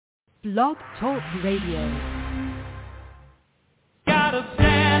Blog Talk Radio.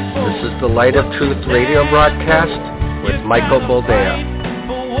 This is the Light of Truth radio broadcast with Michael Boldea.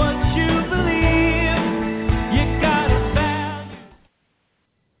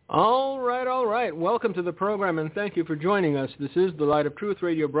 All right. Welcome to the program, and thank you for joining us. This is the Light of Truth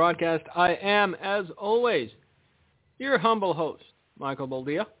radio broadcast. I am, as always, your humble host, Michael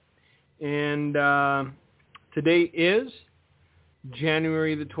Boldea. And today is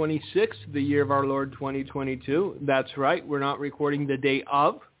January the 26th, the year of our Lord 2022. That's right. We're not recording the day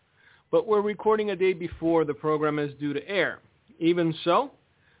of, but we're recording a day before the program is due to air. Even so,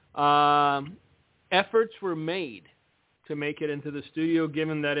 efforts were made to make it into the studio,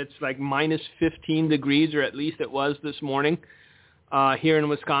 given that it's like minus 15 degrees, or at least it was this morning here in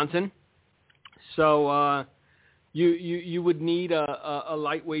Wisconsin. So you would need a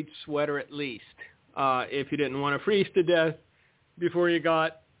lightweight sweater at least if you didn't want to freeze to death before you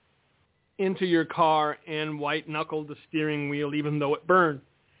got into your car and white-knuckled the steering wheel, even though it burned.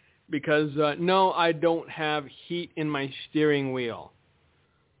 Because, no, I don't have heat in my steering wheel.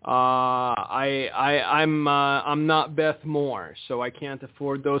 I'm not Beth Moore, so I can't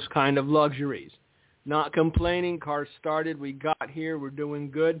afford those kind of luxuries. Not complaining. Car started. We got here. We're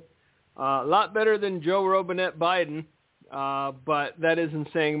doing good. A lot better than Joe Robinette Biden, but that isn't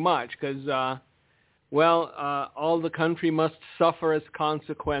saying much because, all the country must suffer as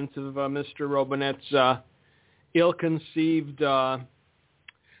consequence of Mr. Robinette's ill-conceived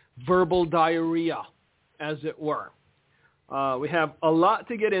verbal diarrhea, as it were. We have a lot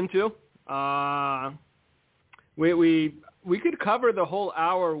to get into. We could cover the whole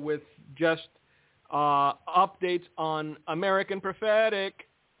hour with just updates on American Prophetic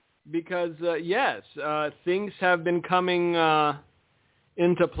because, yes, things have been coming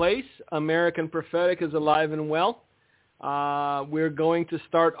into place. American Prophetic is alive and well. We're going to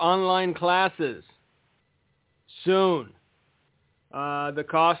start online classes soon. The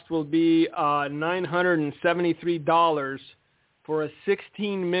cost will be $973 for a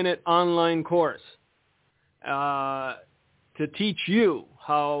 16-minute online course to teach you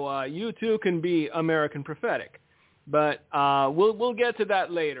how you too can be American Prophetic. But we'll get to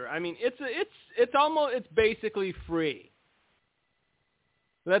that later. I mean, it's basically free.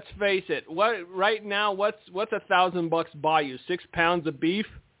 Let's face it. Right now? What's $1,000 buy you? 6 pounds of beef.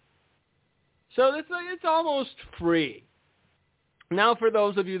 So it's almost free. Now, for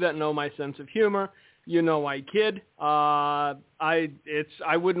those of you that know my sense of humor, you know I kid. I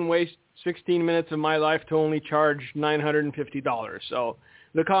wouldn't waste 16 minutes of my life to only charge $950. So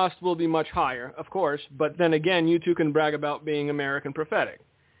the cost will be much higher, of course. But then again, you too can brag about being American Prophetic.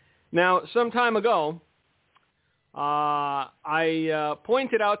 Now, some time ago, I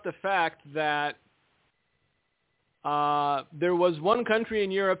pointed out the fact that there was one country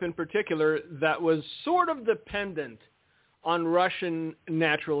in Europe in particular that was sort of dependent on Russian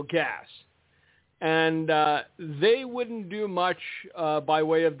natural gas. And they wouldn't do much by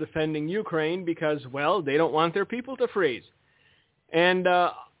way of defending Ukraine because, well, they don't want their people to freeze. And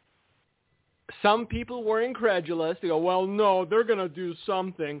some people were incredulous. They go, well, no, they're going to do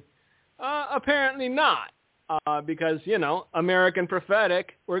something. Apparently not. Because, American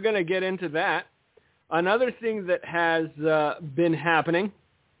Prophetic, we're going to get into that. Another thing that has been happening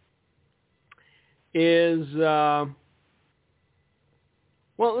is,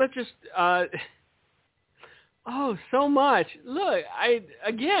 let's just, so much. Look,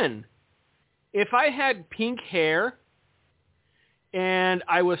 if I had pink hair and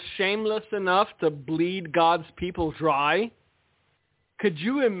I was shameless enough to bleed God's people dry, could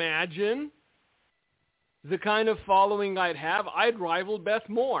you imagine the kind of following I'd have? I'd rival Beth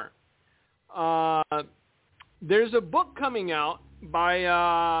Moore. There's a book coming out by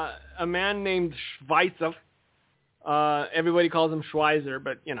a man named Schweitzer. Everybody calls him Schweizer,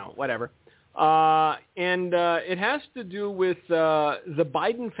 but, whatever. And it has to do with the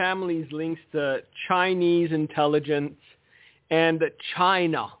Biden family's links to Chinese intelligence and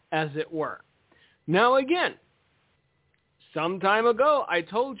China, as it were. Now, again, some time ago, I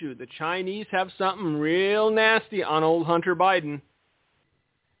told you the Chinese have something real nasty on old Hunter Biden.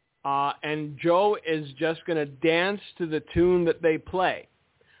 And Joe is just going to dance to the tune that they play.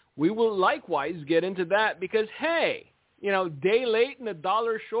 We will likewise get into that because, hey, day late and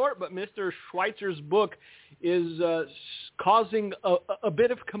 $1 short, but Mr. Schweitzer's book is causing a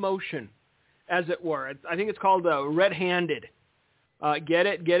bit of commotion, as it were. I think it's called Red-Handed. Get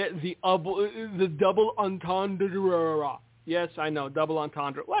it? The double entendre. Yes, I know, double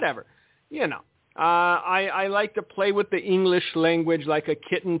entendre, whatever. I like to play with the English language like a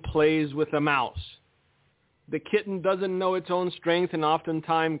kitten plays with a mouse. The kitten doesn't know its own strength and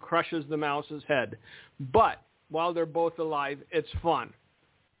oftentimes crushes the mouse's head. But while they're both alive, it's fun.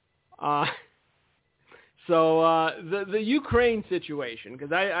 So the Ukraine situation,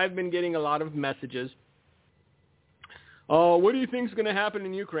 because I've been getting a lot of messages. What do you think is going to happen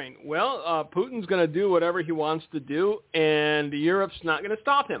in Ukraine? Well, Putin's going to do whatever he wants to do, and Europe's not going to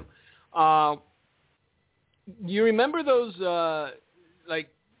stop him. You remember those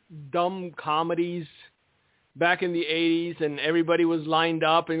dumb comedies back in the 80s, and everybody was lined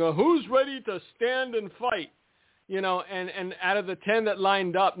up and go, who's ready to stand and fight? You know, and out of the 10 that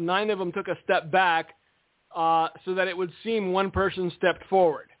lined up, 9 of them took a step back so that it would seem one person stepped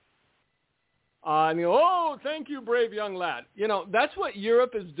forward. And you go, oh, thank you, brave young lad. You know, that's what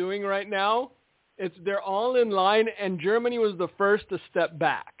Europe is doing right now. They're all in line, and Germany was the first to step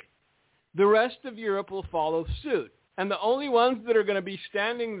back. The rest of Europe will follow suit. And the only ones that are going to be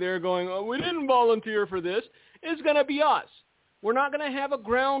standing there going, oh, we didn't volunteer for this, is going to be us. We're not going to have a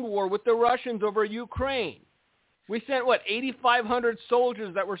ground war with the Russians over Ukraine. We sent, 8,500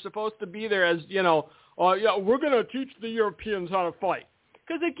 soldiers that were supposed to be there as, we're going to teach the Europeans how to fight.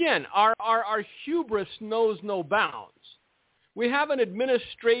 Because, again, our hubris knows no bounds. We have an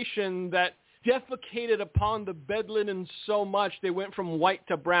administration that defecated upon the bed linen so much they went from white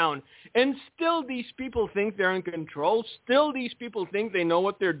to brown. And still these people think they're in control. Still these people think they know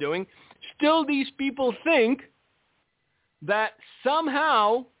what they're doing. Still these people think that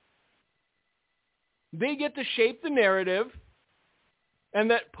somehow they get to shape the narrative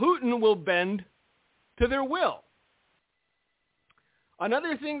and that Putin will bend to their will.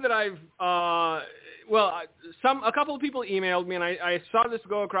 Another thing that a couple of people emailed me, and I saw this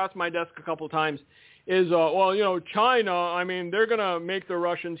go across my desk a couple of times, is, China, they're going to make the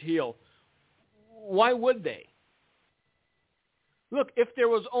Russians heel. Why would they? Look, if there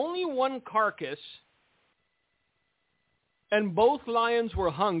was only one carcass and both lions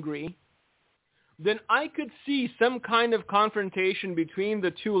were hungry, then I could see some kind of confrontation between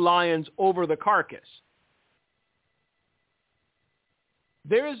the two lions over the carcass.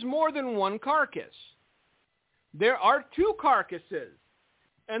 There is more than one carcass. There are 2 carcasses,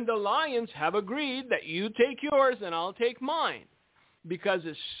 and the lions have agreed that you take yours and I'll take mine. Because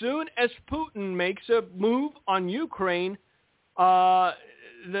as soon as Putin makes a move on Ukraine,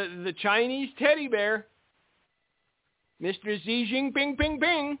 the Chinese teddy bear, Mr. Xi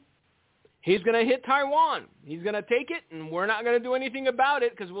Jinping, he's going to hit Taiwan. He's going to take it, and we're not going to do anything about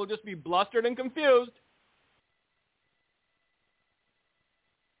it because we'll just be blustered and confused.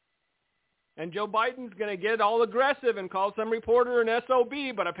 And Joe Biden's going to get all aggressive and call some reporter an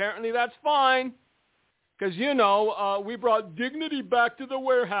SOB, but apparently that's fine. Because, we brought dignity back to the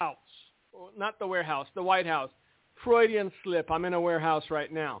warehouse. Not the warehouse, the White House. Freudian slip. I'm in a warehouse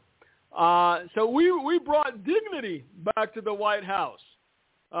right now. So we brought dignity back to the White House.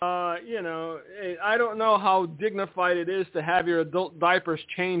 I don't know how dignified it is to have your adult diapers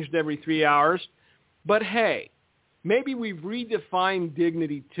changed every 3 hours. But, hey, maybe we've redefined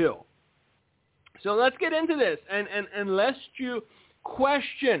dignity too. So let's get into this, and lest you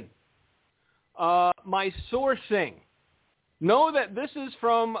question my sourcing, know that this is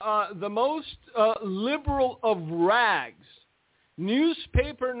from the most liberal of rags,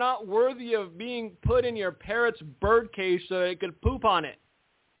 newspaper not worthy of being put in your parrot's birdcage so it could poop on it.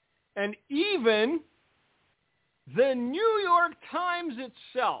 And even the New York Times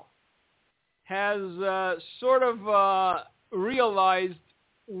itself has sort of realized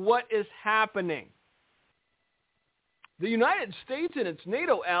what is happening. The United States and its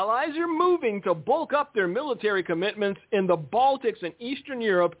NATO allies are moving to bulk up their military commitments in the Baltics and Eastern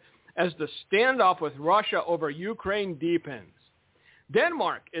Europe as the standoff with Russia over Ukraine deepens.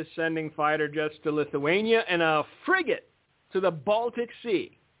 Denmark is sending fighter jets to Lithuania and a frigate to the Baltic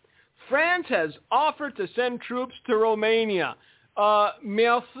Sea. France has offered to send troops to Romania.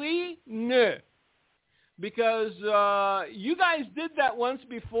 Merci, no. Because you guys did that once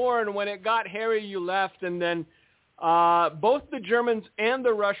before, and when it got hairy, you left, and then both the Germans and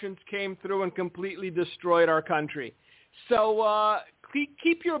the Russians came through and completely destroyed our country. So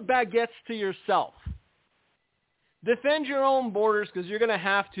keep your baguettes to yourself. Defend your own borders because you're going to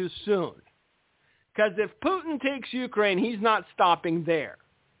have to soon. Because if Putin takes Ukraine, he's not stopping there.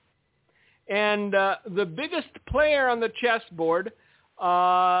 And the biggest player on the chessboard,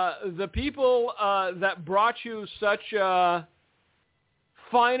 the people that brought you such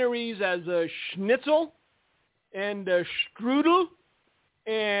fineries as a schnitzel and a strudel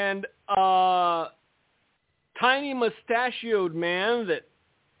and a tiny mustachioed man that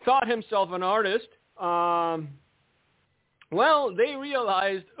thought himself an artist, well, they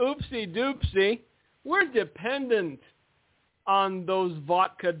realized, oopsie doopsie, We're dependent on those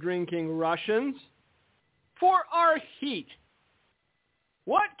vodka-drinking Russians for our heat.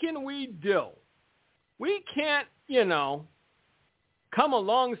 What can we do? We can't, come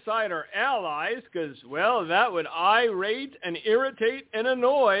alongside our allies because, well, that would irate and irritate and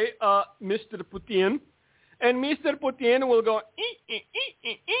annoy Mr. Putin. And Mr. Putin will go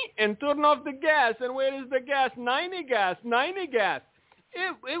and turn off the gas. And where is the gas? 90 gas.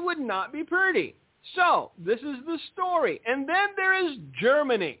 It would not be pretty. So this is the story. And then there is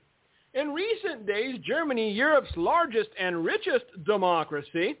Germany. In recent days, Germany, Europe's largest and richest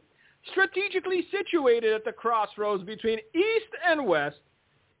democracy, strategically situated at the crossroads between East and West,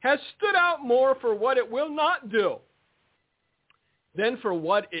 has stood out more for what it will not do than for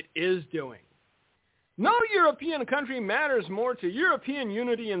what it is doing. No European country matters more to European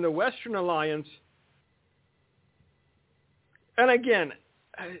unity in the Western Alliance. And again,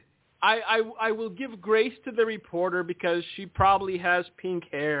 I will give grace to the reporter because she probably has pink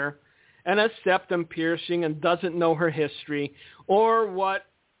hair and a septum piercing and doesn't know her history or what,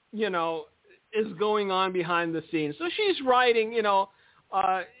 is going on behind the scenes. So she's writing,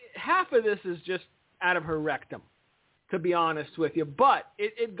 half of this is just out of her rectum, to be honest with you. But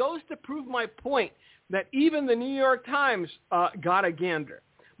it goes to prove my point that even the New York Times got a gander.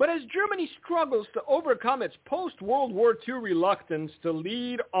 But as Germany struggles to overcome its post-World War II reluctance to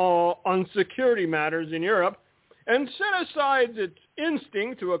lead on security matters in Europe and set aside its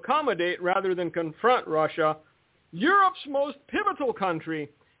instinct to accommodate rather than confront Russia, Europe's most pivotal country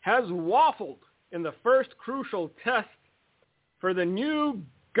has waffled in the first crucial test for the new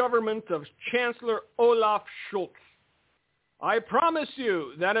government of Chancellor Olaf Scholz. I promise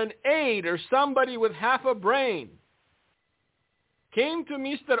you that an aide or somebody with half a brain came to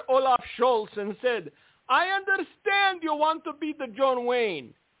Mr. Olaf Scholz and said, I understand you want to be the John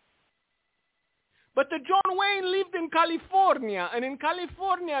Wayne. But the John Wayne lived in California, and in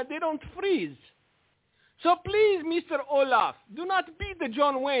California they don't freeze. So please, Mr. Olaf, do not be the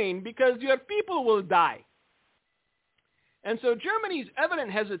John Wayne because your people will die. And so Germany's evident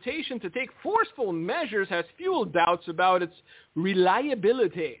hesitation to take forceful measures has fueled doubts about its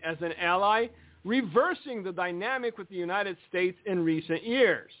reliability as an ally, reversing the dynamic with the United States in recent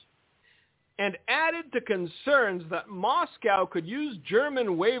years. And added to concerns that Moscow could use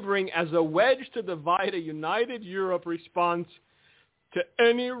German wavering as a wedge to divide a united Europe response to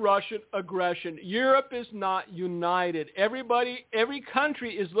any Russian aggression. Europe is not united. Every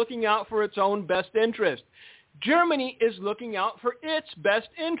country is looking out for its own best interest. Germany is looking out for its best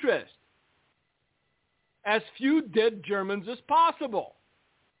interest. As few dead Germans as possible.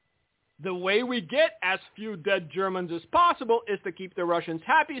 The way we get as few dead Germans as possible is to keep the Russians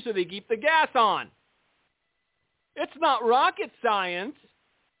happy so they keep the gas on. It's not rocket science.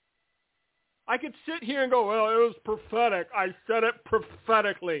 I could sit here and go, well, it was prophetic. I said it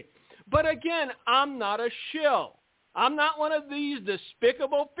prophetically. But again, I'm not a shill. I'm not one of these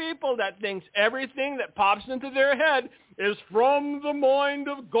despicable people that thinks everything that pops into their head is from the mind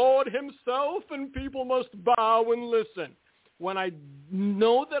of God himself and people must bow and listen. When I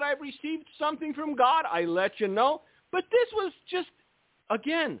know that I've received something from God, I let you know. But this was just,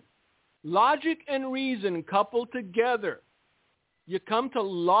 again, logic and reason coupled together. You come to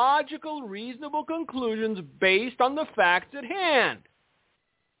logical, reasonable conclusions based on the facts at hand.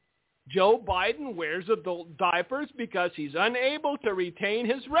 Joe Biden wears adult diapers because he's unable to retain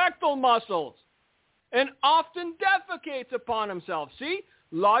his rectal muscles and often defecates upon himself. See?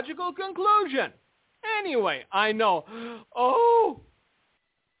 Logical conclusion. Anyway, I know. Oh,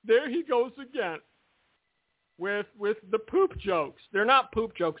 there he goes again with the poop jokes. They're not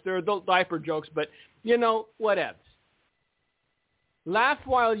poop jokes. They're adult diaper jokes, but, whatevs. Laugh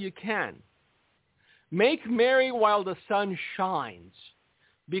while you can. Make merry while the sun shines.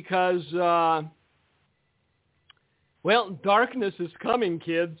 Because, darkness is coming,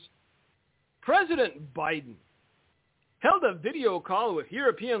 kids. President Biden held a video call with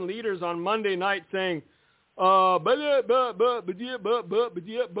European leaders on Monday night saying, SOB,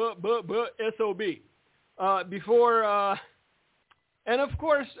 before, and of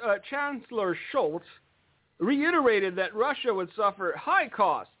course, Chancellor Scholz reiterated that Russia would suffer high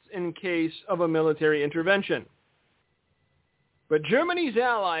costs in case of a military intervention. But Germany's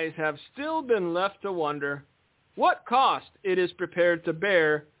allies have still been left to wonder what cost it is prepared to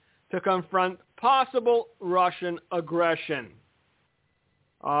bear to confront possible Russian aggression.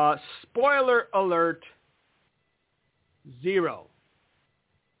 Spoiler alert, zero.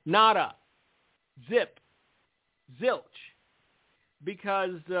 Nada. Zip. Zilch.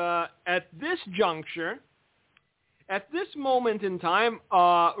 Because at this juncture, at this moment in time,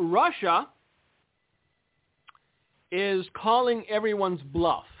 Russia is calling everyone's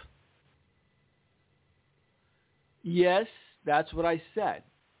bluff. Yes, that's what I said.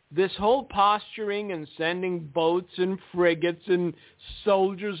 This whole posturing and sending boats and frigates and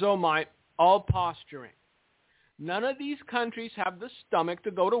soldiers, oh my, all posturing. None of these countries have the stomach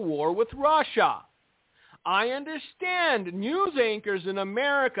to go to war with Russia. I understand news anchors in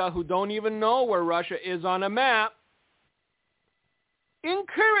America who don't even know where Russia is on a map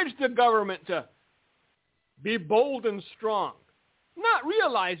encourage the government to be bold and strong, not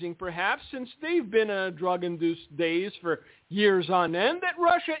realizing perhaps, since they've been in a drug-induced daze for years on end, that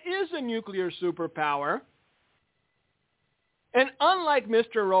Russia is a nuclear superpower. And unlike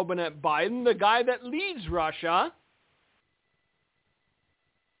Mr. Robinette Biden, the guy that leads Russia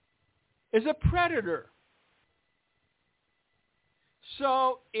is a predator.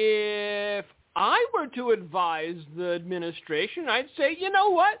 So if I were to advise the administration, I'd say, you know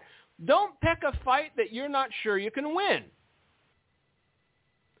what? Don't pick a fight that you're not sure you can win.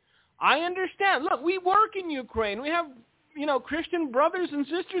 I understand. Look, we work in Ukraine. We have, Christian brothers and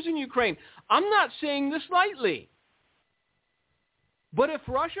sisters in Ukraine. I'm not saying this lightly. But if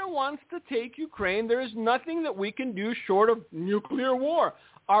Russia wants to take Ukraine, there is nothing that we can do short of nuclear war.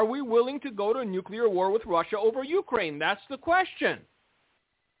 Are we willing to go to nuclear war with Russia over Ukraine? That's the question.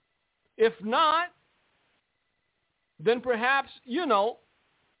 If not, then perhaps,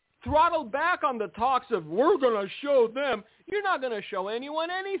 throttle back on the talks of we're going to show them. You're not going to show anyone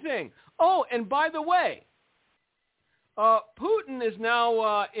anything. Oh, and by the way, Putin is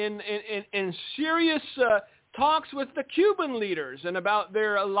now in serious talks with the Cuban leaders and about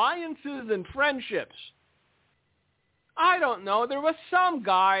their alliances and friendships. I don't know. There was some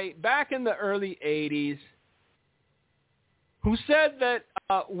guy back in the early 80s who said that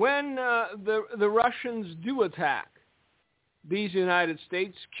when the Russians do attack these United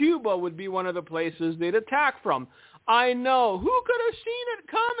States, Cuba would be one of the places they'd attack from. I know. Who could have seen it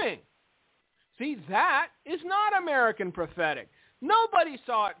coming? See, that is not American prophetic. Nobody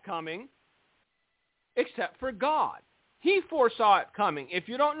saw it coming except for God. He foresaw it coming. If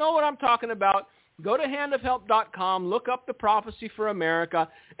you don't know what I'm talking about, go to handofhelp.com, look up the Prophecy for America,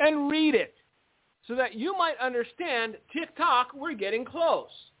 and read it so that you might understand, tick-tock, we're getting close.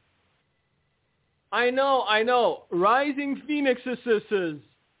 I know. Rising phoenixes.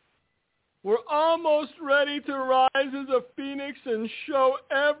 We're almost ready to rise as a phoenix and show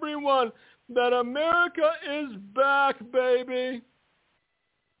everyone that America is back, baby.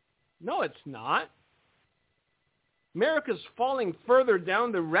 No, it's not. America's falling further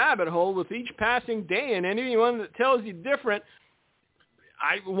down the rabbit hole with each passing day, and anyone that tells you different,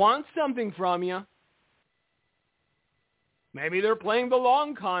 I want something from you. Maybe they're playing the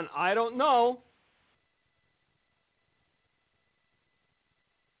long con. I don't know.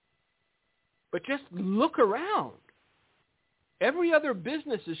 But just look around. Every other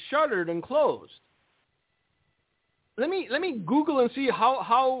business is shuttered and closed. Let me Google and see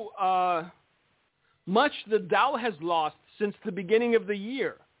how much the Dow has lost since the beginning of the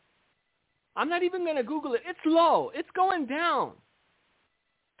year. I'm not even going to Google it. It's low. It's going down.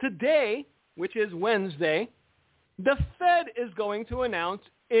 Today, which is Wednesday, the Fed is going to announce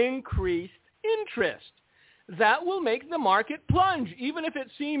increased interest. That will make the market plunge, even if it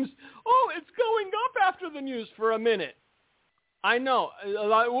seems, it's going up after the news for a minute. I know.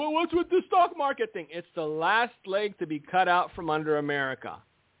 What's with the stock market thing? It's the last leg to be cut out from under America,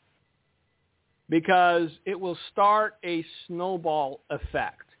 because it will start a snowball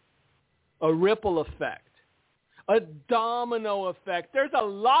effect, a ripple effect, a domino effect. There's a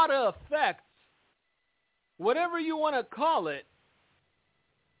lot of effects, whatever you want to call it.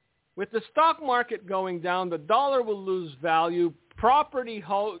 With the stock market going down, the dollar will lose value. Property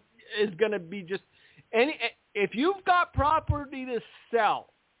is going to be just if you've got property to sell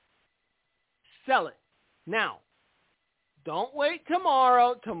it now. Don't wait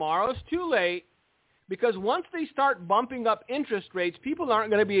tomorrow. Tomorrow's too late, because once they start bumping up interest rates, people aren't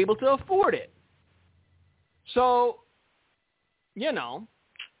going to be able to afford it. So,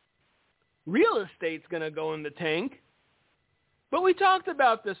 real estate's going to go in the tank. But we talked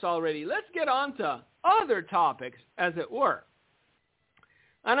about this already. Let's get on to other topics, as it were.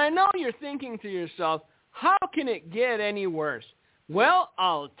 And I know you're thinking to yourself, how can it get any worse? Well,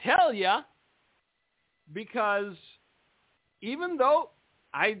 I'll tell you, because even though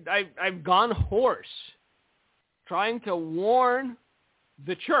I've gone hoarse trying to warn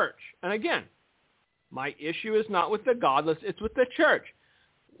the church, and again, my issue is not with the godless, it's with the church.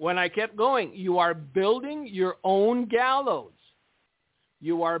 When I kept going, you are building your own gallows.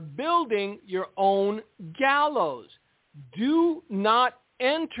 You are building your own gallows. Do not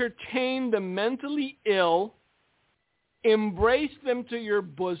entertain the mentally ill Embrace them to your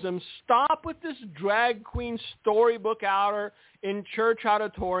bosom. Stop with this drag queen storybook hour in church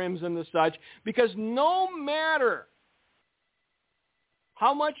auditoriums and the such, because no matter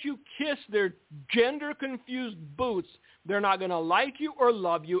how much you kiss their gender-confused boots, they're not going to like you or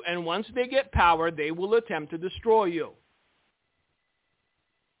love you, and once they get power, they will attempt to destroy you.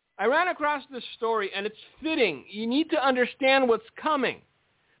 I ran across this story, and it's fitting. You need to understand what's coming,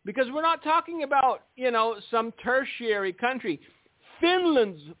 because we're not talking about, some tertiary country.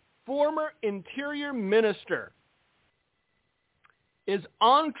 Finland's former interior minister is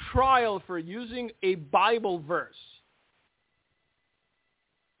on trial for using a Bible verse,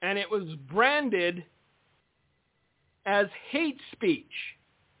 and it was branded as hate speech.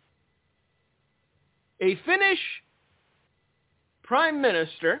 A Finnish prime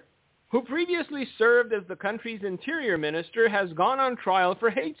minister, who previously served as the country's interior minister, has gone on trial for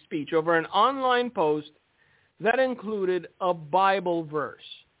hate speech over an online post that included a Bible verse.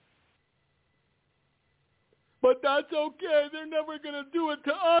 But that's okay. They're never going to do it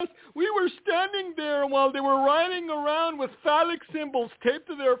to us. We were standing there while they were riding around with phallic symbols taped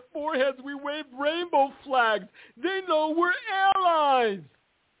to their foreheads. We waved rainbow flags. They know we're allies.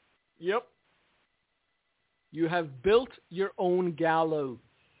 Yep. You have built your own gallows.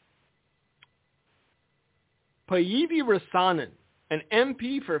 Päivi Räsänen, an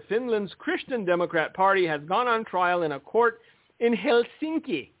MP for Finland's Christian Democrat Party, has gone on trial in a court in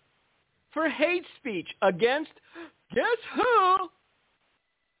Helsinki for hate speech against, guess who?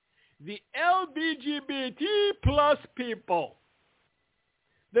 The LGBT plus people.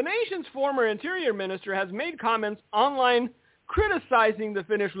 The nation's former interior minister has made comments online criticizing the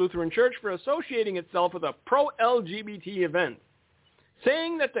Finnish Lutheran Church for associating itself with a pro-LGBT event,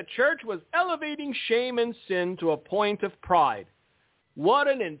 saying that the church was elevating shame and sin to a point of pride. What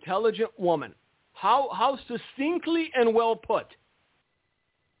an intelligent woman. How succinctly and well put.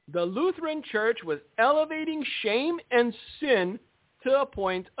 The Lutheran Church was elevating shame and sin to a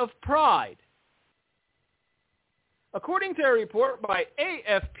point of pride. According to a report by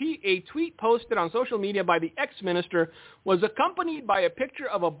AFP, a tweet posted on social media by the ex-minister was accompanied by a picture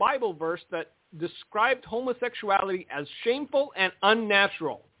of a Bible verse that described homosexuality as shameful and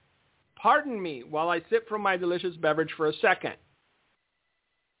unnatural. Pardon me while I sip from my delicious beverage for a second.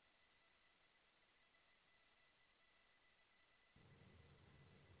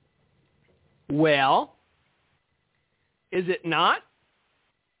 Well, is it not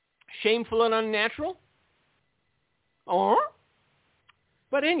shameful and unnatural?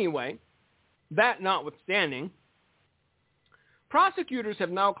 But anyway, that notwithstanding, prosecutors have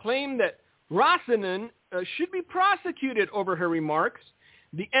now claimed that Räsänen should be prosecuted over her remarks,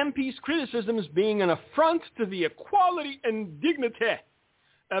 the MP's criticisms being an affront to the equality and dignity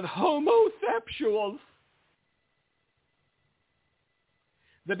of homosexuals.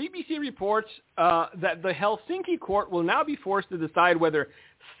 The BBC reports that the Helsinki court will now be forced to decide whether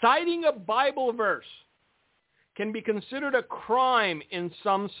citing a Bible verse can be considered a crime in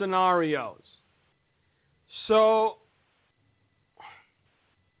some scenarios. So,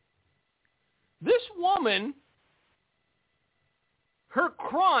 this woman, her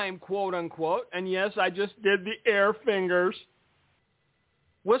crime, quote unquote, and yes, I just did the air fingers,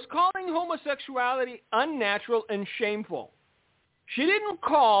 was calling homosexuality unnatural and shameful. She didn't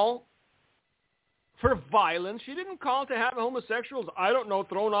call for violence. She didn't call to have homosexuals,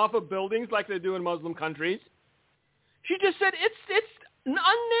 thrown off of buildings like they do in Muslim countries. She just said it's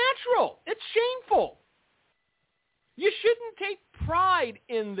unnatural. It's shameful. You shouldn't take pride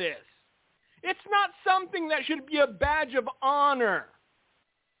in this. It's not something that should be a badge of honor.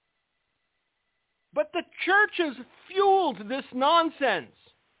 But the church has fueled this nonsense.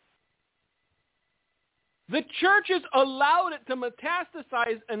 The church has allowed it to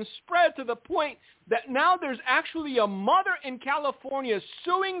metastasize and spread to the point that now there's actually a mother in California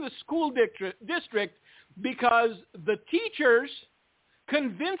suing the school district because the teachers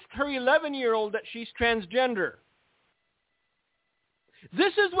convinced her 11-year-old that she's transgender.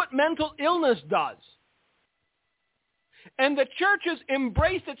 This is what mental illness does. And the church has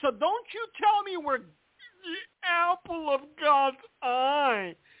embraced it. So don't you tell me we're the apple of God's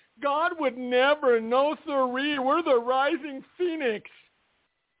eye. God would never, no siree. We're the rising phoenix.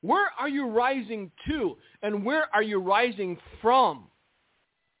 Where are you rising to? And where are you rising from?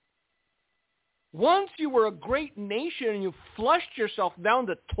 Once you were a great nation and you flushed yourself down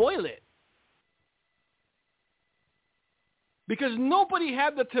the toilet because nobody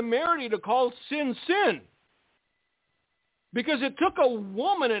had the temerity to call sin sin. Because it took a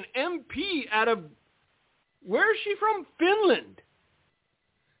woman, an MP out of, where is she from? Finland,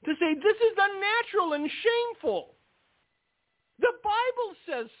 to say this is unnatural and shameful. The Bible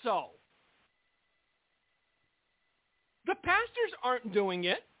says so. The pastors aren't doing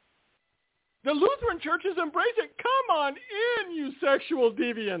it. The Lutheran churches embrace it. Come on in, you sexual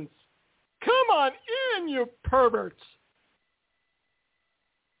deviants. Come on in, you perverts.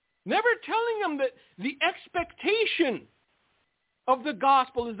 Never telling them that the expectation of the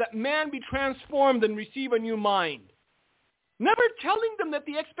gospel is that man be transformed and receive a new mind. Never telling them that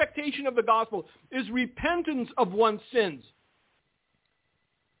the expectation of the gospel is repentance of one's sins.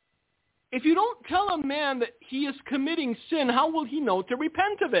 If you don't tell a man that he is committing sin, how will he know to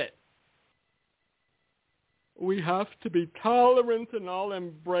repent of it? We have to be tolerant and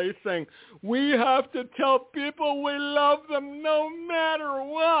all-embracing. We have to tell people we love them no matter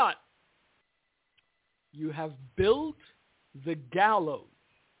what. You have built the gallows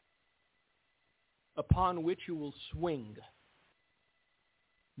upon which you will swing.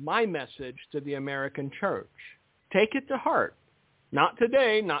 My message to the American church. Take it to heart. Not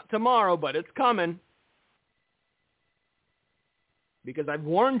today, not tomorrow, but it's coming. Because I've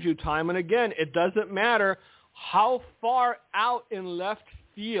warned you time and again, it doesn't matter how far out in left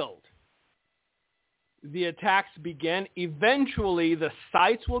field the attacks begin. Eventually, the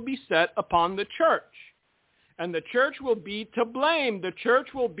sights will be set upon the church. And the church will be to blame. The church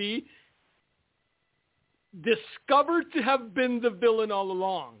will be discovered to have been the villain all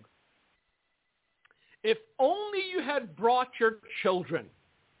along. If only you had brought your children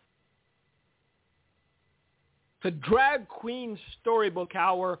to Drag Queen Storybook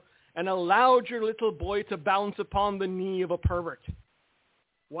Hour and allowed your little boy to bounce upon the knee of a pervert,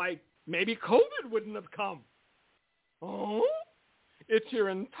 why, maybe COVID wouldn't have come. Oh, it's your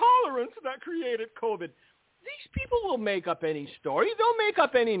intolerance that created COVID. These people will make up any story. They'll make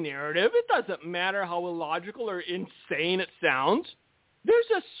up any narrative. It doesn't matter how illogical or insane it sounds. There's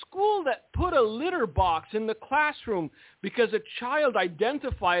a school that put a litter box in the classroom because a child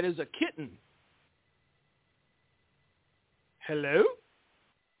identified as a kitten. Hello?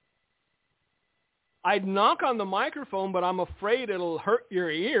 I'd knock on the microphone, but I'm afraid it'll hurt your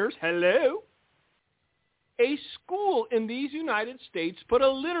ears. Hello? A school in these United States put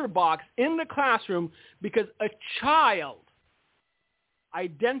a litter box in the classroom because a child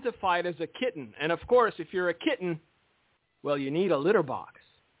identified as a kitten. And of course, if you're a kitten, well, you need a litter box.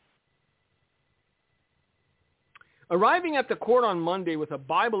 Arriving at the court on Monday with a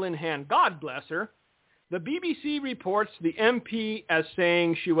Bible in hand, God bless her, the BBC reports the MP as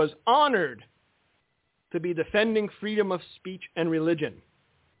saying she was honored to be defending freedom of speech and religion.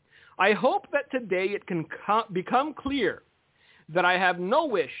 I hope that today it can become clear that I have no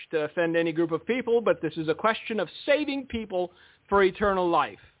wish to offend any group of people, but this is a question of saving people for eternal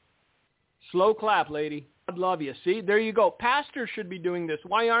life. Slow clap, lady. God love you. See, there you go. Pastors should be doing this.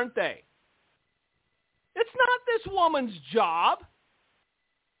 Why aren't they? It's not this woman's job.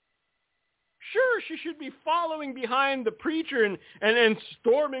 Sure, she should be following behind the preacher and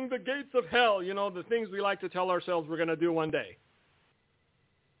storming the gates of hell, you know, the things we like to tell ourselves we're going to do one day.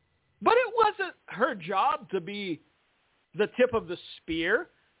 But it wasn't her job to be the tip of the spear.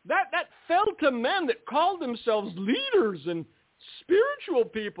 That fell to men that called themselves leaders and spiritual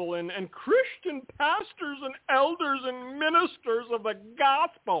people and Christian pastors and elders and ministers of the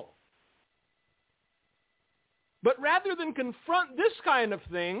gospel. But rather than confront this kind of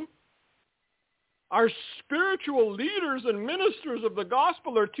thing, our spiritual leaders and ministers of the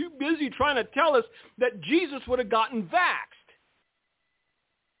gospel are too busy trying to tell us that Jesus would have gotten vaxxed.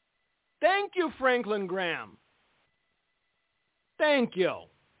 Thank you, Franklin Graham. Thank you.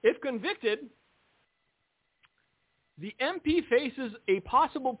 If convicted, the MP faces a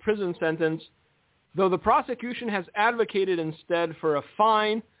possible prison sentence, though the prosecution has advocated instead for a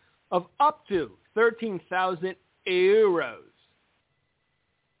fine of up to 13,000 euros.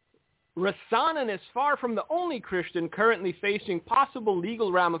 Rasanen is far from the only Christian currently facing possible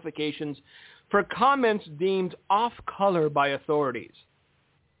legal ramifications for comments deemed off-color by authorities.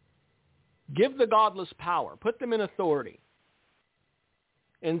 Give the godless power, put them in authority,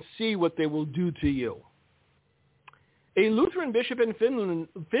 and see what they will do to you. A Lutheran bishop in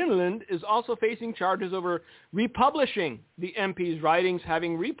Finland is also facing charges over republishing the MP's writings,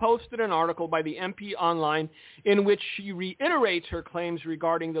 having reposted an article by the MP online in which she reiterates her claims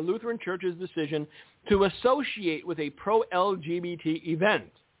regarding the Lutheran Church's decision to associate with a pro-LGBT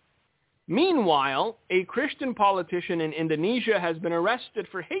event. Meanwhile, a Christian politician in Indonesia has been arrested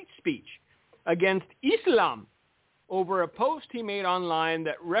for hate speech against Islam over a post he made online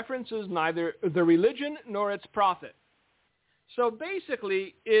that references neither the religion nor its prophet. So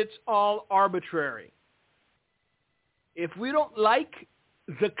basically, it's all arbitrary. If we don't like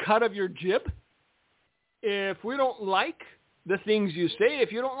the cut of your jib, if we don't like the things you say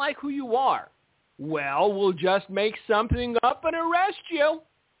if you don't like who you are? Well, we'll just make something up and arrest you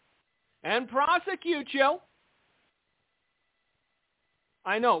and prosecute you.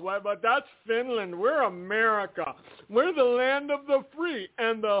 I know, but that's Finland. We're America. We're the land of the free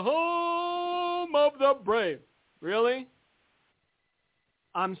and the home of the brave. Really?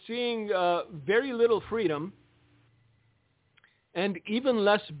 I'm seeing very little freedom and even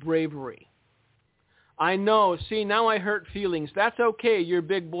less bravery. I know. See, now I hurt feelings. That's okay, you're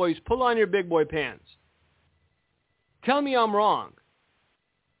big boys. Pull on your big boy pants. Tell me I'm wrong.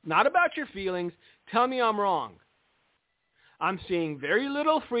 Not about your feelings. Tell me I'm wrong. I'm seeing very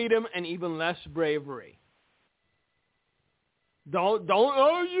little freedom and even less bravery. Don't,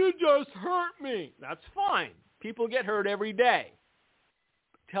 oh, you just hurt me. That's fine. People get hurt every day.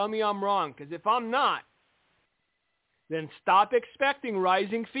 Tell me I'm wrong, because if I'm not, then stop expecting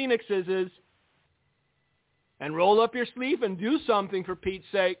rising phoenixes and roll up your sleeve and do something, for Pete's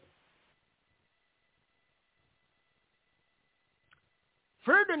sake.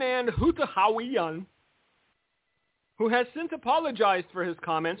 Ferdinand Hutahawian, who has since apologized for his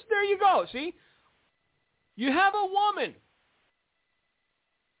comments. There you go, see? You have a woman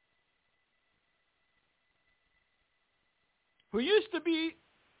who used to be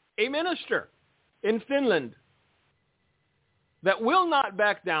a minister in Finland that will not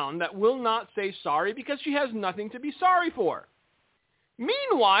back down, that will not say sorry because she has nothing to be sorry for.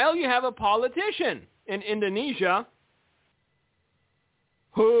 Meanwhile, you have a politician in Indonesia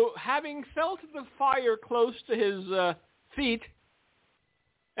who, having felt the fire close to his feet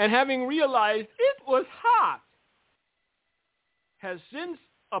and having realized it was hot, has since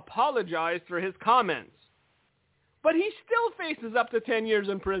apologized for his comments. But he still faces up to 10 years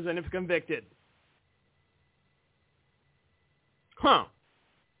in prison if convicted. Huh.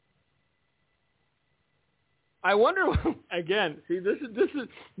 I wonder, again, see, this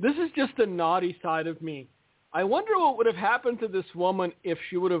is just the naughty side of me. I wonder what would have happened to this woman if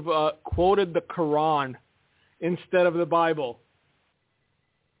she would have quoted the Quran instead of the Bible,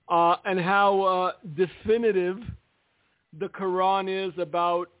 and how definitive the Quran is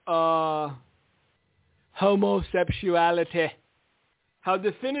about homosexuality, how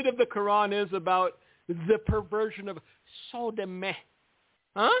definitive the Quran is about the perversion of sodomy.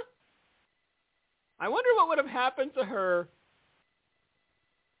 Huh? I wonder what would have happened to her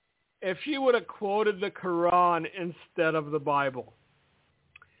if she would have quoted the Quran instead of the Bible.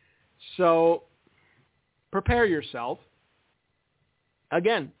 So, prepare yourself.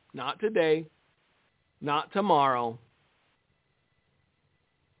 Again, not today, not tomorrow.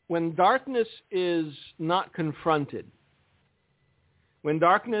 When darkness is not confronted, when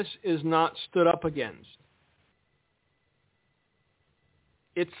darkness is not stood up against,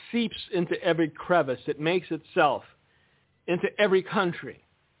 it seeps into every crevice. It makes itself into every country.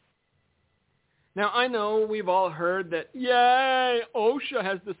 Now, I know we've all heard that, yay, OSHA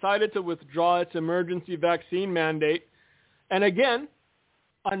has decided to withdraw its emergency vaccine mandate. And again,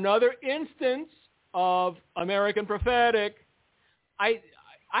 another instance of American prophetic. I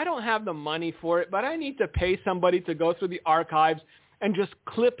don't have the money for it, but I need to pay somebody to go through the archives and just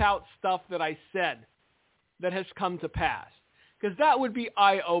clip out stuff that I said that has come to pass. Because that would be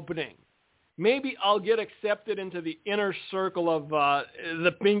eye-opening. Maybe I'll get accepted into the inner circle of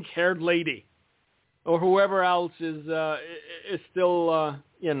the pink-haired lady, or whoever else is still,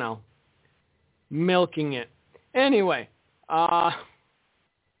 milking it. Anyway, I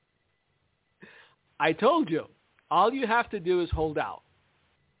told you, all you have to do is hold out.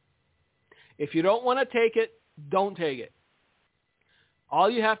 If you don't want to take it, don't take it. All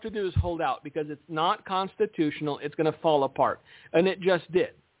you have to do is hold out, because it's not constitutional. It's going to fall apart. And it just did.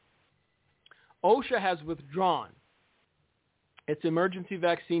 OSHA has withdrawn its emergency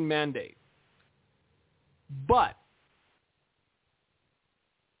vaccine mandate. But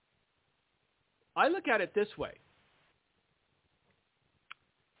I look at it this way.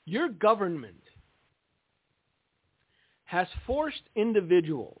 Your government has forced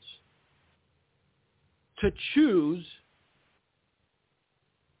individuals to choose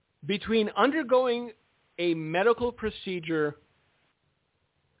between undergoing a medical procedure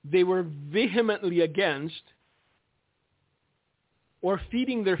they were vehemently against or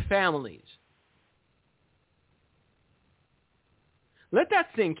feeding their families. Let that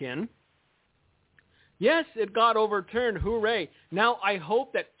sink in. Yes, it got overturned. Hooray. Now I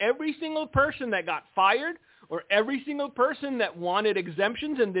hope that every single person that got fired, or every single person that wanted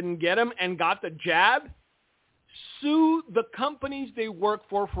exemptions and didn't get them and got the jab, sue the companies they work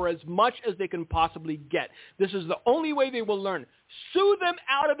for as much as they can possibly get. This is the only way they will learn. Sue them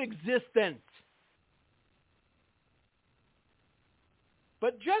out of existence.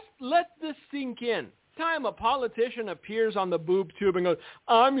 But just let this sink in. Time a politician appears on the boob tube and goes,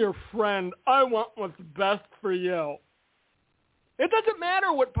 I'm your friend. I want what's best for you. It doesn't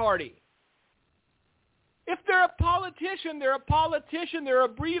matter what party. If they're a politician, they're a politician. They're a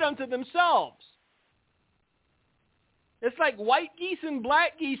breed unto themselves. It's like white geese and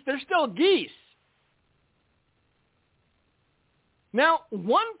black geese. They're still geese. Now,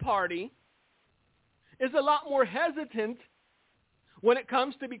 one party is a lot more hesitant when it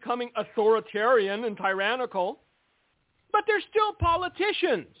comes to becoming authoritarian and tyrannical, but they're still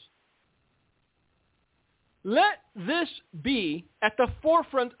politicians. Let this be at the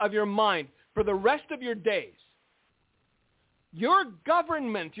forefront of your mind for the rest of your days. Your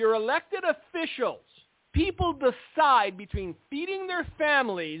government, your elected officials, people decide between feeding their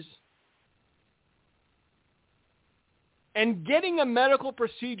families and getting a medical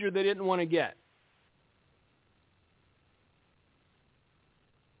procedure they didn't want to get.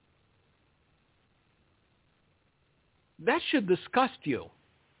 That should disgust you.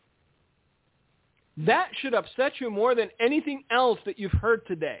 That should upset you more than anything else that you've heard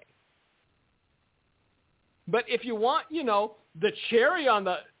today. But if you want, the cherry on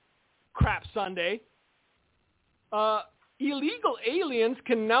the crap sundae, illegal aliens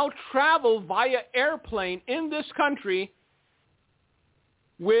can now travel via airplane in this country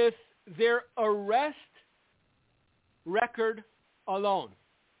with their arrest record alone.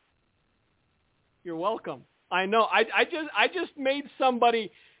 You're welcome. I know. I just made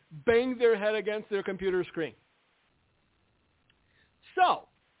somebody bang their head against their computer screen. So,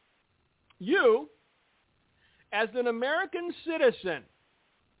 you, as an American citizen,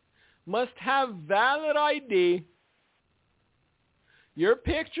 must have valid ID, your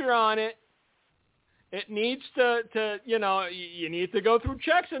picture on it. It needs to you need to go through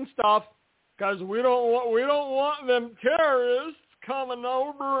checks and stuff, because we don't want them terrorists coming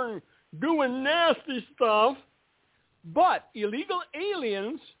over and doing nasty stuff. But illegal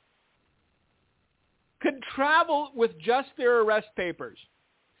aliens could travel with just their arrest papers.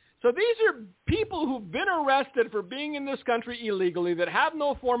 So these are people who've been arrested for being in this country illegally that have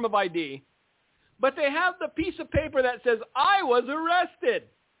no form of ID, but they have the piece of paper that says, I was arrested.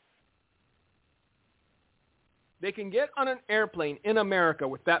 They can get on an airplane in America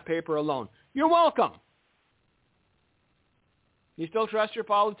with that paper alone. You're welcome. You still trust your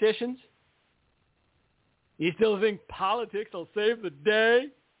politicians? You still think politics will save the day?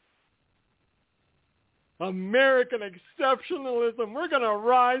 American exceptionalism. We're going to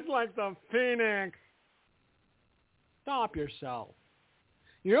rise like the phoenix. Stop yourself.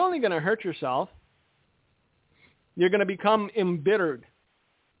 You're only going to hurt yourself. You're going to become embittered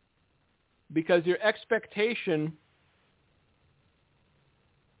because your expectation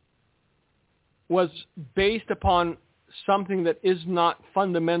was based upon something that is not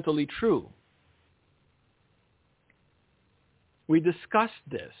fundamentally true. We discussed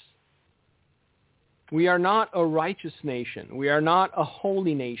this. We are not a righteous nation. We are not a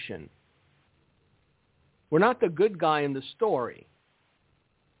holy nation. We're not the good guy in the story.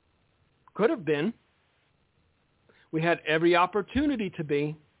 Could have been. We had every opportunity to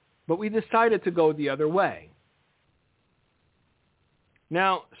be, but we decided to go the other way.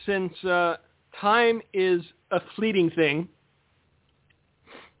 Now, since time is a fleeting thing,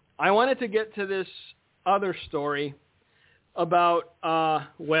 I wanted to get to this other story about,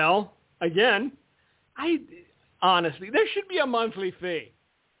 again, honestly, there should be a monthly fee.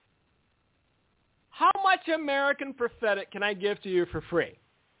 How much American Prophetic can I give to you for free?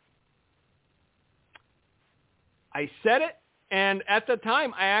 I said it, and at the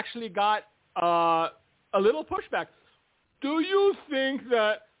time, I actually got a little pushback. Do you think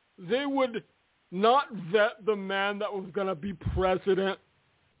that they would not vet the man that was going to be president?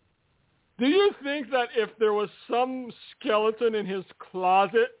 Do you think that if there was some skeleton in his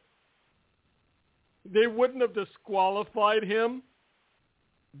closet, they wouldn't have disqualified him?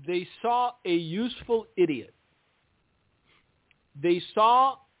 They saw a useful idiot. They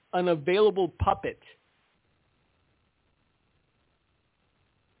saw an available puppet.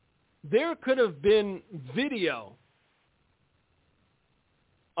 There could have been video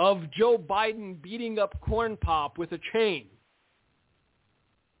of Joe Biden beating up Corn Pop with a chain,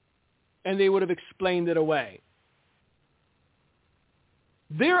 and they would have explained it away.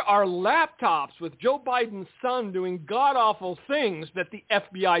 There are laptops with Joe Biden's son doing god-awful things that the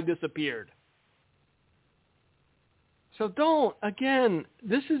FBI disappeared. So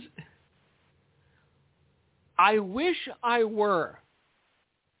I wish I were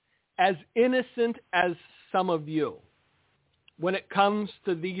as innocent as some of you when it comes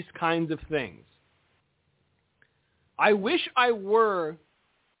to these kinds of things. I wish I were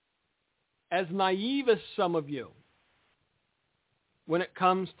as naive as some of you when it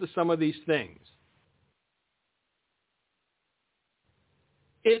comes to some of these things.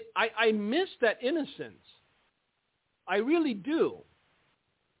 I miss that innocence. I really do.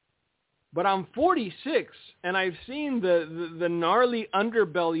 But I'm 46, and I've seen the gnarly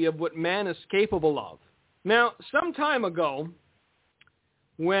underbelly of what man is capable of. Now, some time ago,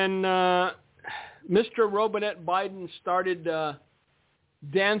 when Mr. Robinette Biden started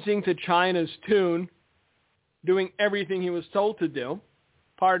dancing to China's tune, doing everything he was told to do,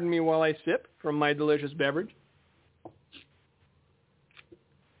 pardon me while I sip from my delicious beverage,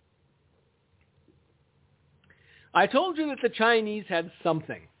 I told you that the Chinese had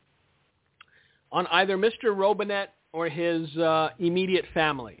something on either Mr. Robinette or his immediate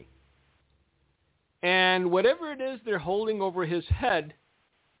family. And whatever it is they're holding over his head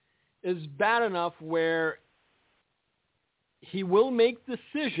is bad enough where he will make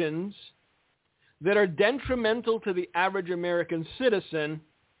decisions that are detrimental to the average American citizen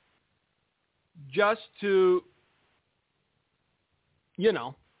just to,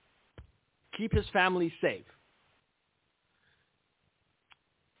 keep his family safe.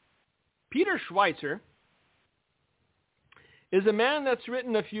 Peter Schweizer is a man that's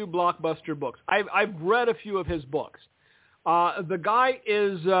written a few blockbuster books. I've read a few of his books. The guy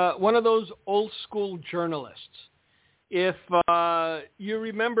is one of those old school journalists. If you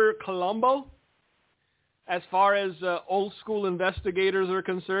remember Columbo, as far as old school investigators are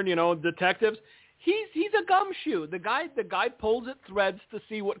concerned, detectives, he's a gumshoe. The guy pulls at threads to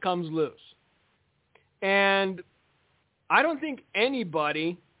see what comes loose. And I don't think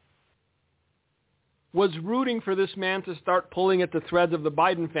anybody was rooting for this man to start pulling at the threads of the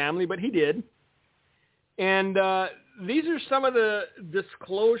Biden family, but he did. And these are some of the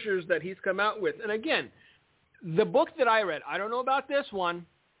disclosures that he's come out with. And again, the book that I read, I don't know about this one,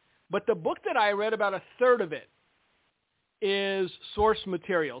 but the book that I read, about a third of it is source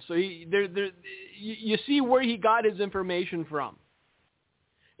material. So you see where he got his information from.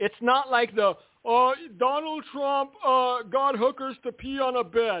 It's not like Donald Trump got hookers to pee on a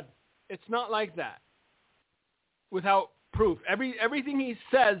bed. It's not like that. Without proof. Everything he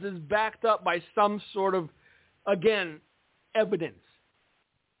says is backed up by some sort of, again, evidence.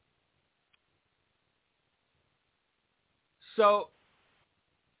 So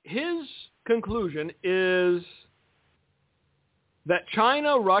his conclusion is that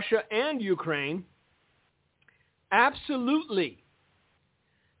China, Russia, and Ukraine absolutely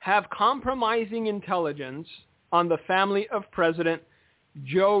have compromising intelligence on the family of President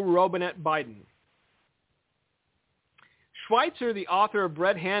Joe Robinette Biden. Schweitzer, the author of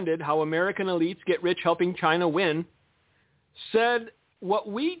Red-Handed, How American Elites Get Rich Helping China Win, said, what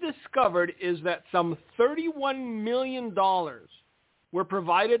we discovered is that some $31 million were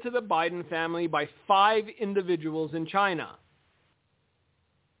provided to the Biden family by 5 individuals in China.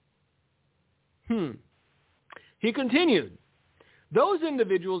 He continued, those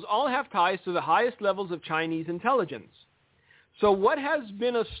individuals all have ties to the highest levels of Chinese intelligence. So what has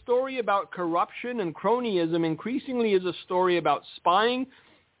been a story about corruption and cronyism increasingly is a story about spying,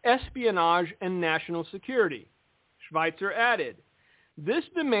 espionage, and national security. Schweitzer added, this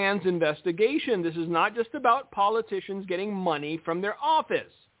demands investigation. This is not just about politicians getting money from their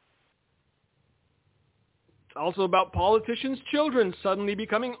office. It's also about politicians' children suddenly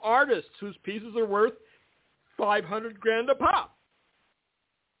becoming artists whose pieces are worth $500,000 a pop.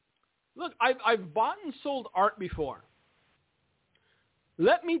 Look, I've bought and sold art before.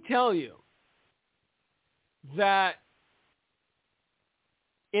 Let me tell you that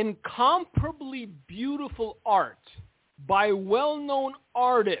incomparably beautiful art by well-known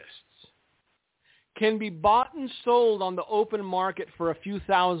artists can be bought and sold on the open market for a few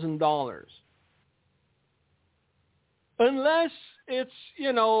 $1,000s. Unless it's,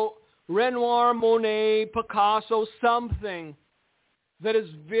 Renoir, Monet, Picasso, something that is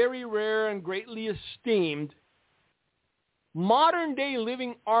very rare and greatly esteemed, modern-day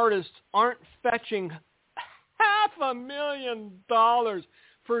living artists aren't fetching $500,000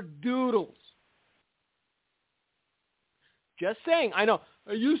 for doodles. Just saying. I know.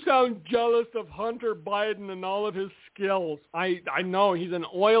 You sound jealous of Hunter Biden and all of his skills. I know. He's an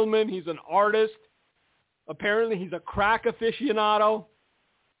oilman. He's an artist. Apparently, he's a crack aficionado.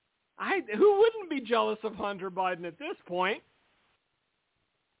 Who wouldn't be jealous of Hunter Biden at this point?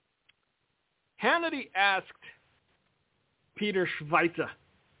 Hannity asked Peter Schweizer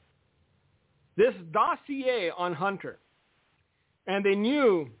this dossier on Hunter, and they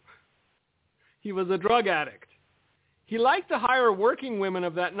knew he was a drug addict. He liked to hire working women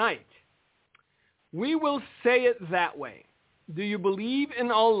of that night. We will say it that way. do you believe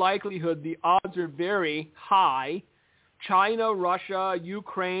in all likelihood the odds are very high? China, Russia,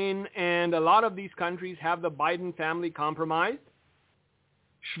 Ukraine, and a lot of these countries have the Biden family compromised?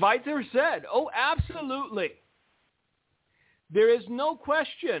 Schweitzer said, oh, absolutely. There is no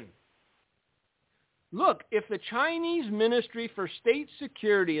question. Look, if the Chinese Ministry for State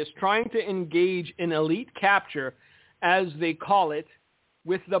Security is trying to engage in elite capture, as they call it,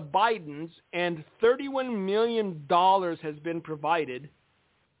 with the Bidens, and $31 million has been provided,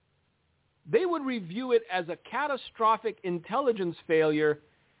 they would review it as a catastrophic intelligence failure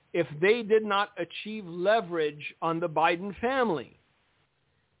if they did not achieve leverage on the Biden family.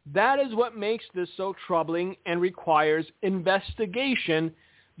 That is what makes this so troubling and requires investigation,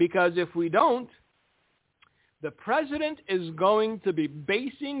 because if we don't, the president is going to be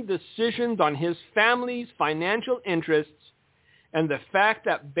basing decisions on his family's financial interests and the fact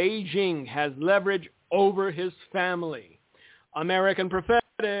that Beijing has leverage over his family. American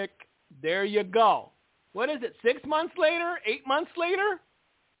Prophetic, there you go. What is it, 6 months later, 8 months later?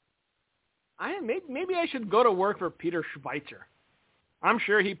 Maybe I should go to work for Peter Schweitzer. I'm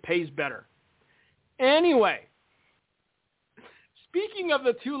sure he pays better. Anyway, speaking of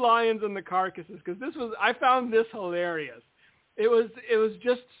the two lions and the carcasses, because I found this hilarious. It was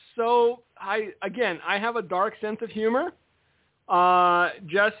just so, I have a dark sense of humor,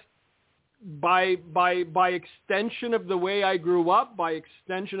 just by extension of the way I grew up, by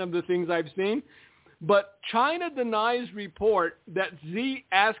extension of the things I've seen. But China denies report that Xi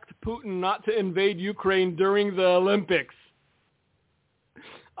asked Putin not to invade Ukraine during the Olympics.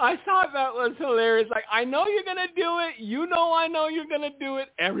 I thought that was hilarious. Like, I know you're going to do it. You know I know you're going to do it.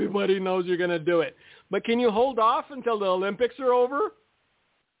 Everybody knows you're going to do it. But can you hold off until the Olympics are over?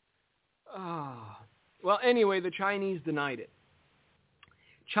 Well, anyway, the Chinese denied it.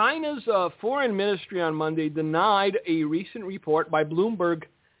 China's foreign ministry on Monday denied a recent report by Bloomberg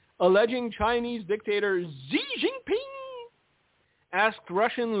alleging Chinese dictator Xi Jinping asked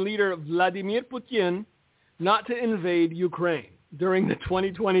Russian leader Vladimir Putin not to invade Ukraine during the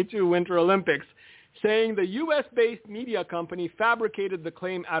 2022 Winter Olympics, saying the U.S.-based media company fabricated the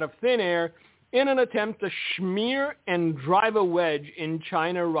claim out of thin air in an attempt to smear and drive a wedge in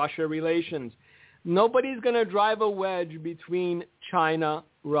China-Russia relations. Nobody's going to drive a wedge between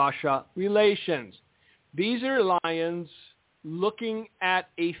China-Russia relations. These are lions looking at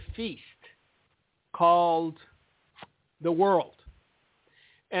a feast called the world.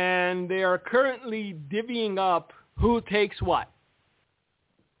 And they are currently divvying up who takes what.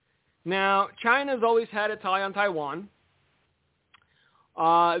 Now, China's always had its eye on Taiwan.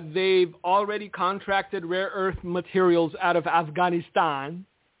 They've already contracted rare earth materials out of Afghanistan.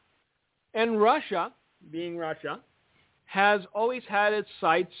 And Russia, being Russia, has always had its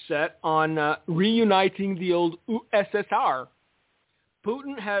sights set on reuniting the old USSR.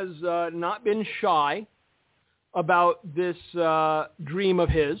 Putin has not been shy about this dream of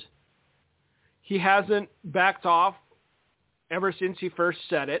his. He hasn't backed off ever since he first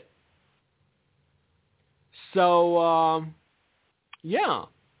said it. So,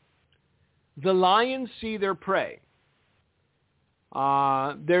 the lions see their prey.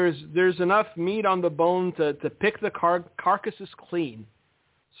 There's enough meat on the bone to pick the carcasses clean.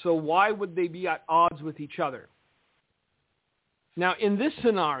 So why would they be at odds with each other? Now, in this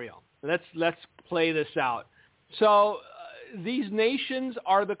scenario, let's play this out. So these nations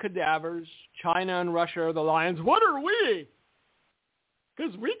are the cadavers. China and Russia are the lions. What are we?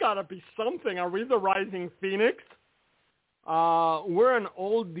 Because we got to be something. Are we the rising phoenix? We're an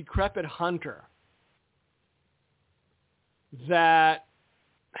old, decrepit hunter that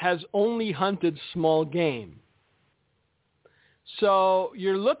has only hunted small game. So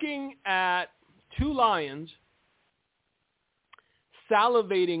you're looking at two lions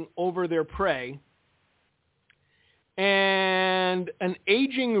salivating over their prey, and an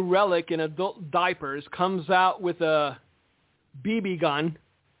aging relic in adult diapers comes out with a BB gun,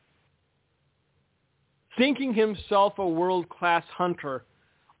 thinking himself a world-class hunter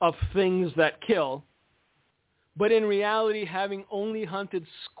of things that kill, but in reality having only hunted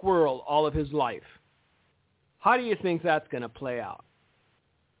squirrel all of his life. How do you think that's going to play out?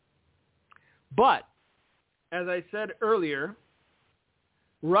 But, as I said earlier,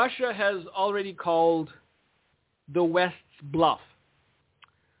 Russia has already called the West's bluff.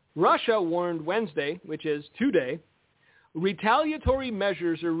 Russia warned Wednesday, which is today, retaliatory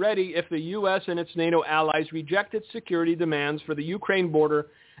measures are ready if the U.S. and its NATO allies reject its security demands for the Ukraine border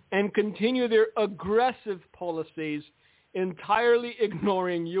and continue their aggressive policies, entirely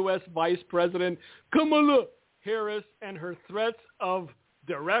ignoring U.S. Vice President Kamala Harris and her threats of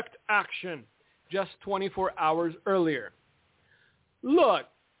direct action just 24 hours earlier. Look,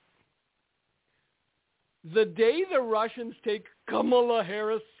 the day the Russians take Kamala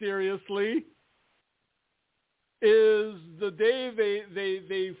Harris seriously is the day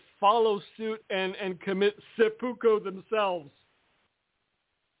they follow suit and commit seppuku themselves.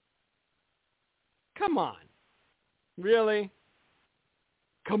 Come on. Really?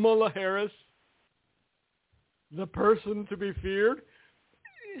 Kamala Harris? The person to be feared?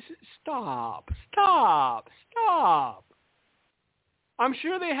 Stop. I'm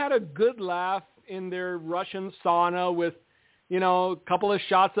sure they had a good laugh in their Russian sauna with, a couple of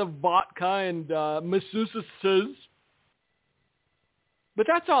shots of vodka and masseuses. But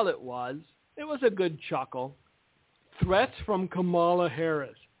that's all it was. It was a good chuckle. Threats from Kamala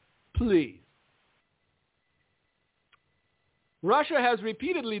Harris. Please. Russia has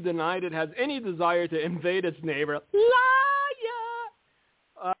repeatedly denied it has any desire to invade its neighbor. Liar!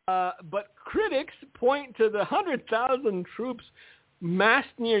 But critics point to the 100,000 troops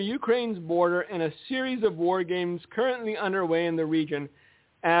massed near Ukraine's border and a series of war games currently underway in the region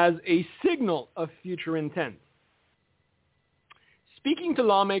as a signal of future intent. Speaking to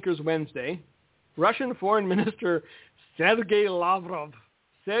lawmakers Wednesday, Russian Foreign Minister Sergei Lavrov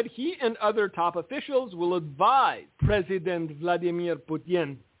said he and other top officials will advise President Vladimir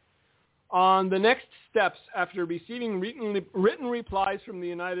Putin on the next steps after receiving written replies from the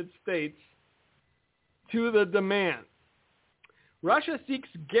United States to the demand. Russia seeks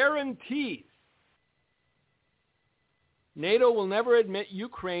guarantees NATO will never admit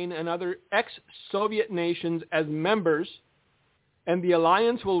Ukraine and other ex-Soviet nations as members, and the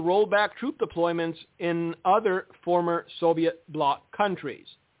alliance will roll back troop deployments in other former Soviet bloc countries.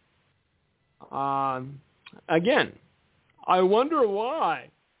 Again, I wonder why.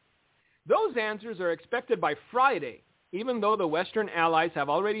 Those answers are expected by Friday, even though the Western allies have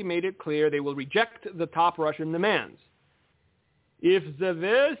already made it clear they will reject the top Russian demands. If the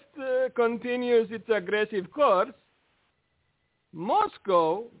West continues its aggressive course,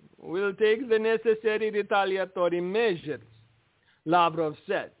 Moscow will take the necessary retaliatory measures, Lavrov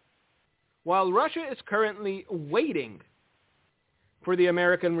said. While Russia is currently waiting for the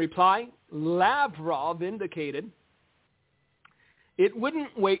American reply, Lavrov indicated it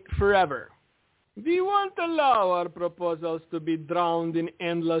wouldn't wait forever. We won't allow our proposals to be drowned in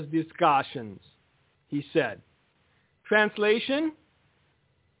endless discussions, he said. Translation,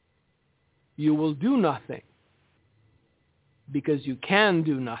 you will do nothing because you can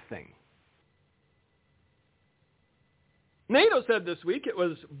do nothing. NATO said this week it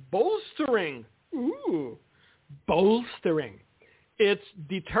was bolstering its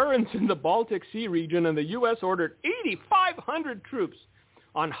deterrence in the Baltic Sea region, and the U.S. ordered 8,500 troops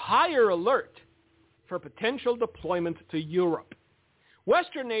on higher alert for potential deployment to Europe.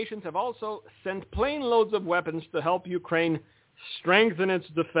 Western nations have also sent plane loads of weapons to help Ukraine strengthen its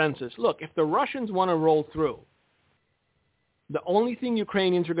defenses. Look, if the Russians want to roll through, the only thing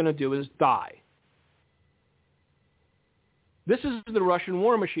Ukrainians are going to do is die. This is the Russian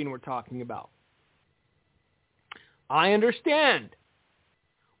war machine we're talking about. I understand.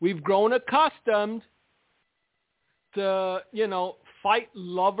 We've grown accustomed to, fight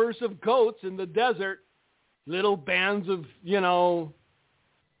lovers of goats in the desert, little bands of,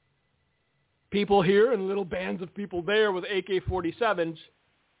 people here and little bands of people there with AK-47s.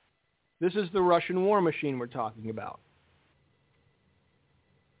 This is the Russian war machine we're talking about.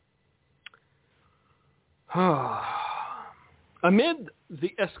 Amid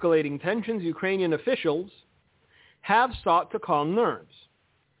the escalating tensions, Ukrainian officials have sought to calm nerves.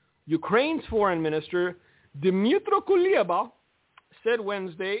 Ukraine's foreign minister, Dmytro Kuleba, said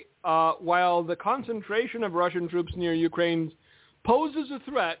Wednesday, while the concentration of Russian troops near Ukraine poses a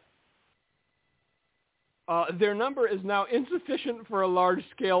threat, their number is now insufficient for a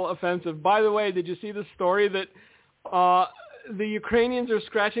large-scale offensive. By the way, did you see the story that the Ukrainians are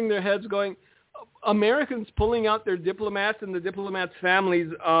scratching their heads going, Americans pulling out their diplomats and the diplomats'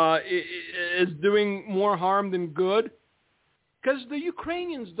 families is doing more harm than good? Because the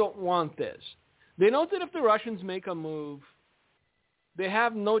Ukrainians don't want this. They know that if the Russians make a move, they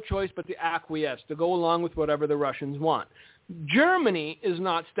have no choice but to acquiesce, to go along with whatever the Russians want. Germany is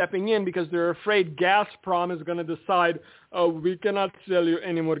not stepping in because they're afraid Gazprom is going to decide, we cannot sell you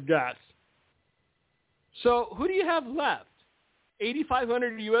any more gas. So who do you have left?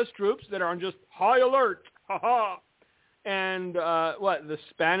 8,500 U.S. troops that are on just high alert. And the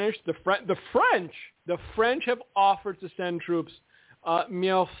Spanish, the French have offered to send troops.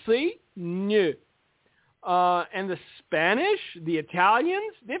 Merci, no. And the Spanish, the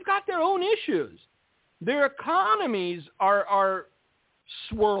Italians, they've got their own issues. Their economies are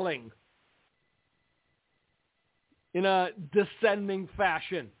swirling. in a descending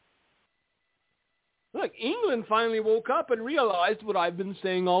fashion. Look, England finally woke up and realized what I've been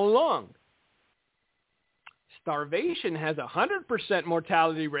saying all along. Starvation has a 100%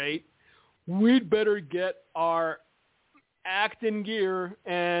 mortality rate. We'd better get our act in gear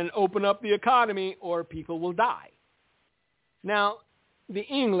and open up the economy or people will die. Now, the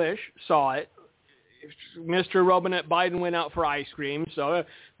English saw it. Mr. Robinette Biden went out for ice cream, so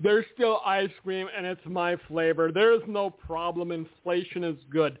there's still ice cream and it's my flavor. There's no problem. Inflation is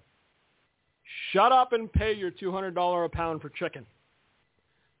good. Shut up and pay your $200 a pound for chicken.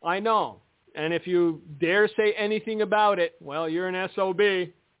 I know. And if you dare say anything about it, well, you're an SOB.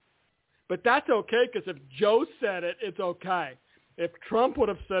 But that's okay, because if Joe said it, it's okay. If Trump would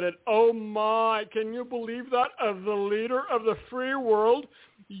have said it, oh my, can you believe that, as the leader of the free world,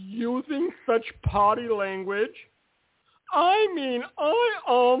 using such potty language? I mean, I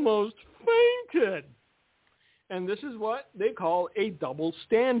almost fainted. And this is what they call a double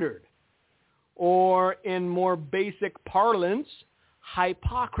standard. Or in more basic parlance,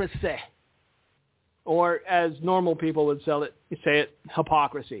 hypocrisy. Or as normal people would say it,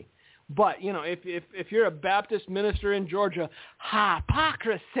 hypocrisy. But, you know, if you're a Baptist minister in Georgia,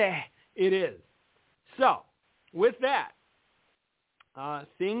 hypocrisy it is. So, with that,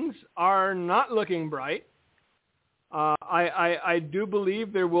 things are not looking bright. I do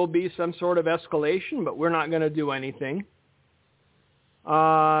believe there will be some sort of escalation, but we're not going to do anything.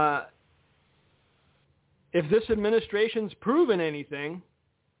 If this administration's proven anything,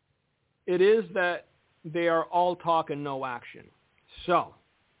 it is that they are all talk and no action. So,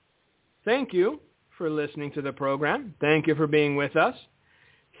 thank you for listening to the program. Thank you for being with us.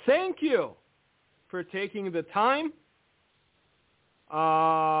 Thank you for taking the time.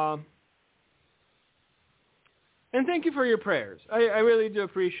 And thank you for your prayers. I really do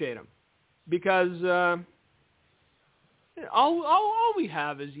appreciate them. Because all we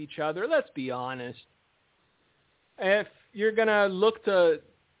have is each other. Let's be honest. If you're going to look to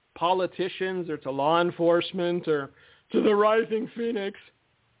politicians or to law enforcement or to the Rising Phoenix,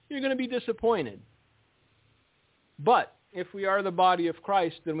 you're going to be disappointed. But if we are the body of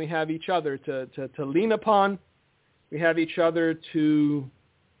Christ, then we have each other to lean upon. We have each other to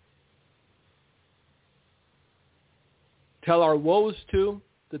tell our woes to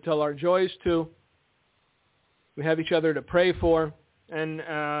tell our joys to. We have each other to pray for. And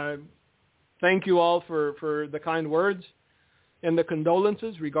thank you all for the kind words and the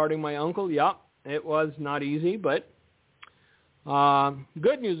condolences regarding my uncle. Yeah, it was not easy, but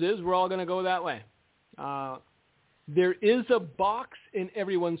good news is we're all going to go that way. There is a box in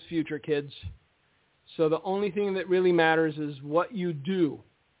everyone's future, kids. So the only thing that really matters is what you do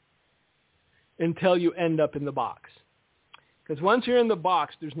until you end up in the box. Because once you're in the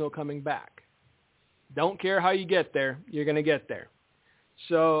box, there's no coming back. Don't care how you get there, you're going to get there.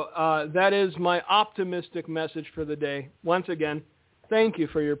 So that is my optimistic message for the day. Once again, thank you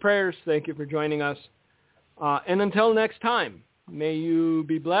for your prayers. Thank you for joining us. And until next time, may you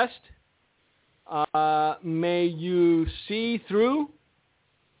be blessed. May you see through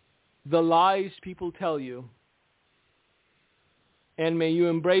the lies people tell you. And may you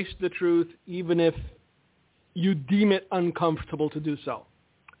embrace the truth even if you deem it uncomfortable to do so.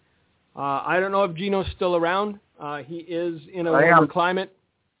 I don't know if Gino's still around. He is in a warmer climate.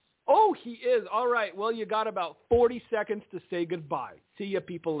 Oh, he is. All right. Well, you got about 40 seconds to say goodbye. See you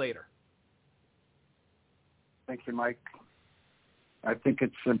people later. Thank you, Mike. I think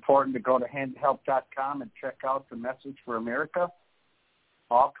it's important to go to handhelp.com and check out the Message for America,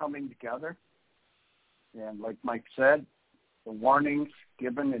 all coming together. And like Mike said, the warnings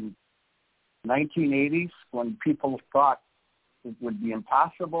given in 1980s when people thought it would be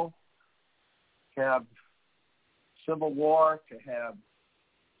impossible to have civil war, to have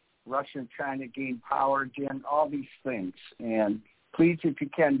Russia and China gain power again, all these things. And please, if you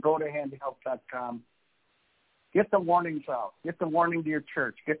can, go to handhelp.com. Get the warnings out. Get the warning to your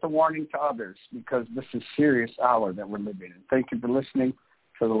church. Get the warning to others, because this is a serious hour that we're living in. Thank you for listening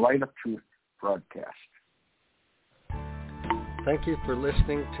to the Light of Truth broadcast. Thank you for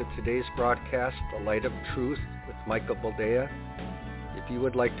listening to today's broadcast, The Light of Truth with Michael Boldea. If you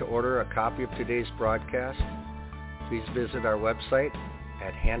would like to order a copy of today's broadcast, please visit our website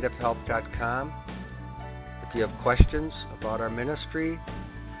at handofhelp.com. If you have questions about our ministry,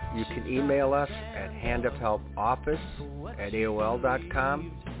 you can email us at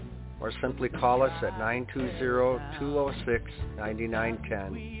handofhelpoffice@aol.com or simply call us at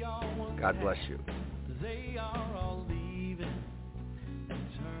 920-206-9910. God bless you.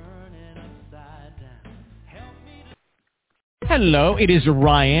 Hello, it is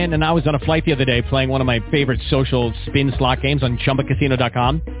Ryan, and I was on a flight the other day playing one of my favorite social spin slot games on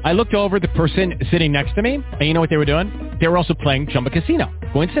ChumbaCasino.com. I looked over at the person sitting next to me, and you know what they were doing? They were also playing Chumba Casino.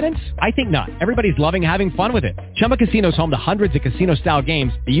 Coincidence? I think not. Everybody's loving having fun with it. Chumba Casino is home to hundreds of casino-style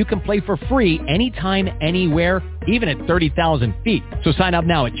games that you can play for free anytime, anywhere, even at 30,000 feet. So sign up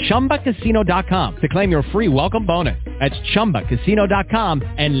now at ChumbaCasino.com to claim your free welcome bonus. That's ChumbaCasino.com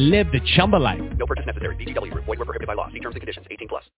and live the Chumba life. No purchase necessary. VGW. Void where prohibited by law. See terms and conditions. 18+.